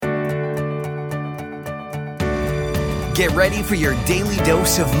Get ready for your daily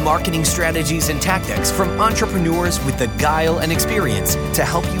dose of marketing strategies and tactics from entrepreneurs with the guile and experience to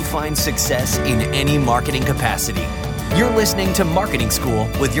help you find success in any marketing capacity. You're listening to Marketing School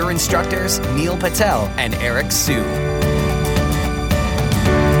with your instructors, Neil Patel and Eric Siu.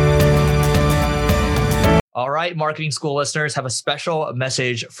 All right, Marketing School listeners, have a special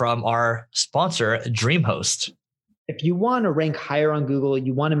message from our sponsor, DreamHost. If you want to rank higher on Google,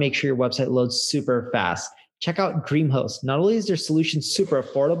 you want to make sure your website loads super fast. Check out DreamHost. Not only is their solution super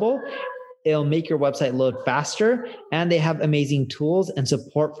affordable, it'll make your website load faster, and they have amazing tools and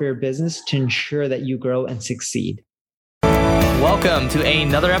support for your business to ensure that you grow and succeed. Welcome to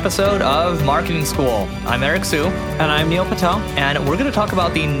another episode of Marketing School. I'm Eric Siu. And I'm Neil Patel. And we're going to talk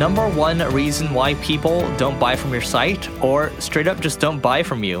about the number one reason why people don't buy from your site or straight up just don't buy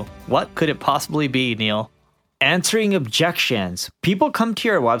from you. What could it possibly be, Neil? Answering objections. People come to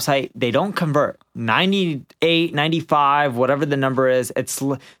your website, they don't convert. 98, 95, whatever the number is.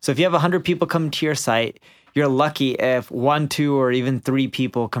 So if you have 100 people come to your site, you're lucky if 1, 2, or even 3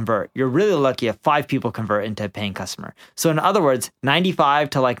 people convert. You're really lucky if 5 people convert into a paying customer. So in other words, 95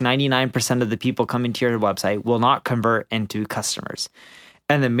 to 99% of the people coming to your website will not convert into customers.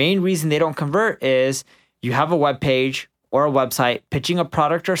 And the main reason they don't convert is you have a web page or a website pitching a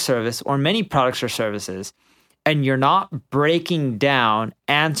product or service or many products or services, and you're not breaking down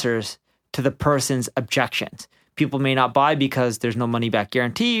answers to the person's objections. People may not buy because there's no money back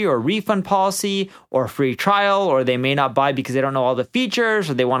guarantee or refund policy or free trial, or they may not buy because they don't know all the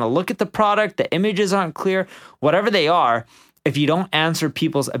features or they want to look at the product, the images aren't clear, whatever they are. If you don't answer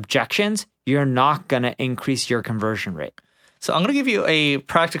people's objections, you're not going to increase your conversion rate. So I'm going to give you a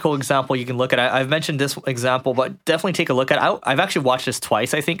practical example you can look at. I've mentioned this example, but definitely take a look at it. I've actually watched this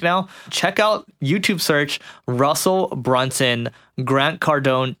twice, I think now. Check out YouTube search Russell Brunson Grant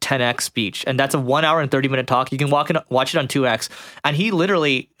Cardone 10X speech. And that's a 1 hour and 30-minute talk. You can watch it on 2X. And he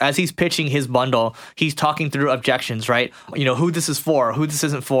literally, as he's pitching his bundle, he's talking through objections, right? You know, who this is for, who this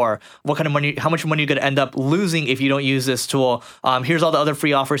isn't for, what kind of money, how much money you're going to end up losing if you don't use this tool. Here's all the other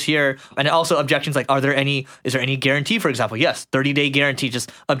free offers here. And also objections like, is there any guarantee, for example? Yes, 30-day guarantee,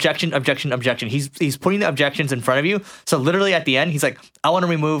 just objection. He's putting the objections in front of you. So literally at the end, he's like, I want to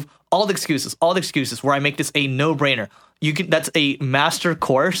remove all the excuses where I make this a no-brainer. That's a master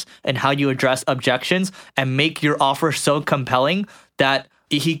course in how you address objections and make your offer so compelling that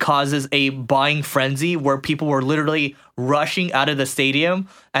he causes a buying frenzy where people were literally rushing out of the stadium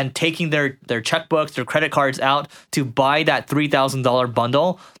and taking their checkbooks, their credit cards out to buy that $3,000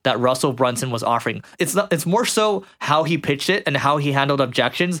 bundle that Russell Brunson was offering. It's more so how he pitched it and how he handled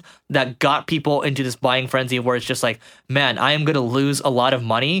objections that got people into this buying frenzy where it's just like, man, I am going to lose a lot of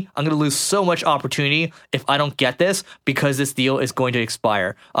money. I'm going to lose so much opportunity if I don't get this because this deal is going to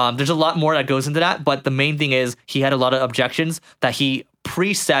expire. There's a lot more that goes into that, but the main thing is he had a lot of objections that he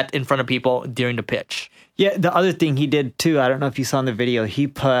preset in front of people during the pitch. Yeah, the other thing he did too, I don't know if you saw in the video, he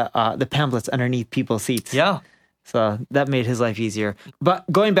put the pamphlets underneath people's seats. Yeah. So that made his life easier. But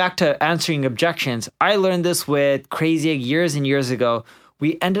going back to answering objections, I learned this with Crazy Egg years and years ago.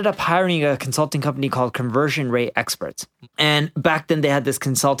 We ended up hiring a consulting company called Conversion Rate Experts. And back then they had this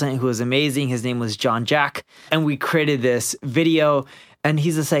consultant who was amazing. His name was John Jack. And we created this video. And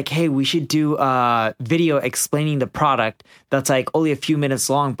he's just like, hey, we should do a video explaining the product that's like only a few minutes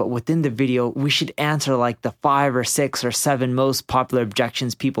long. But within the video, we should answer like the 5 or 6 or 7 most popular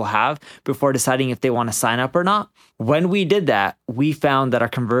objections people have before deciding if they want to sign up or not. When we did that, we found that our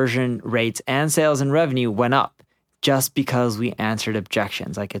conversion rates and sales and revenue went up just because we answered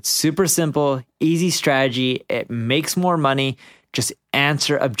objections. Like, it's super simple, easy strategy. It makes more money. Just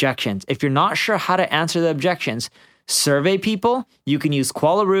answer objections. If you're not sure how to answer the objections, survey people. You can use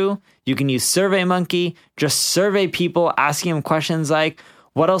Qualaroo. You can use SurveyMonkey. Just survey people, asking them questions like,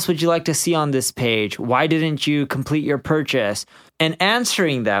 what else would you like to see on this page? Why didn't you complete your purchase? And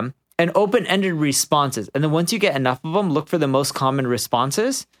answering them and open-ended responses. And then once you get enough of them, look for the most common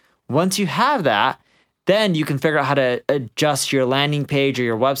responses. Once you have that, then you can figure out how to adjust your landing page or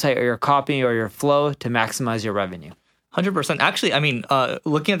your website or your copy or your flow to maximize your revenue. 100%. Actually, I mean,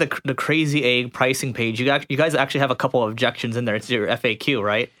 looking at the Crazy Egg pricing page, you guys actually have a couple of objections in there. It's your FAQ,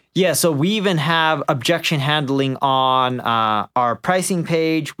 right? Yeah, so we even have objection handling on our pricing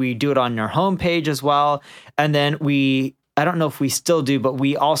page. We do it on your homepage as well. And then I don't know if we still do, but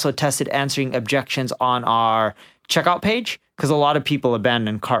we also tested answering objections on our checkout page because a lot of people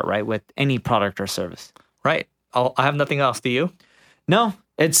abandon cart, right, with any product or service. Right. I have nothing else. Do you? No.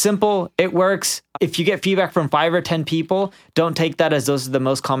 It's simple. It works. If you get feedback from 5 or 10 people, don't take that as those are the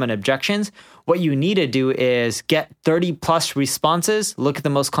most common objections. What you need to do is get 30 plus responses, look at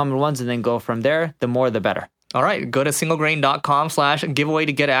the most common ones, and then go from there. The more, the better. All right, go to singlegrain.com/giveaway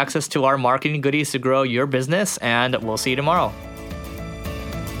to get access to our marketing goodies to grow your business, and we'll see you tomorrow.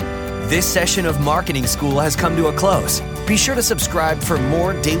 This session of Marketing School has come to a close. Be sure to subscribe for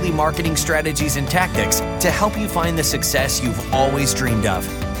more daily marketing strategies and tactics to help you find the success you've always dreamed of.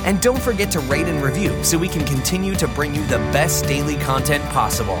 And don't forget to rate and review so we can continue to bring you the best daily content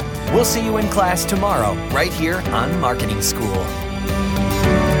possible. We'll see you in class tomorrow, right here on Marketing School.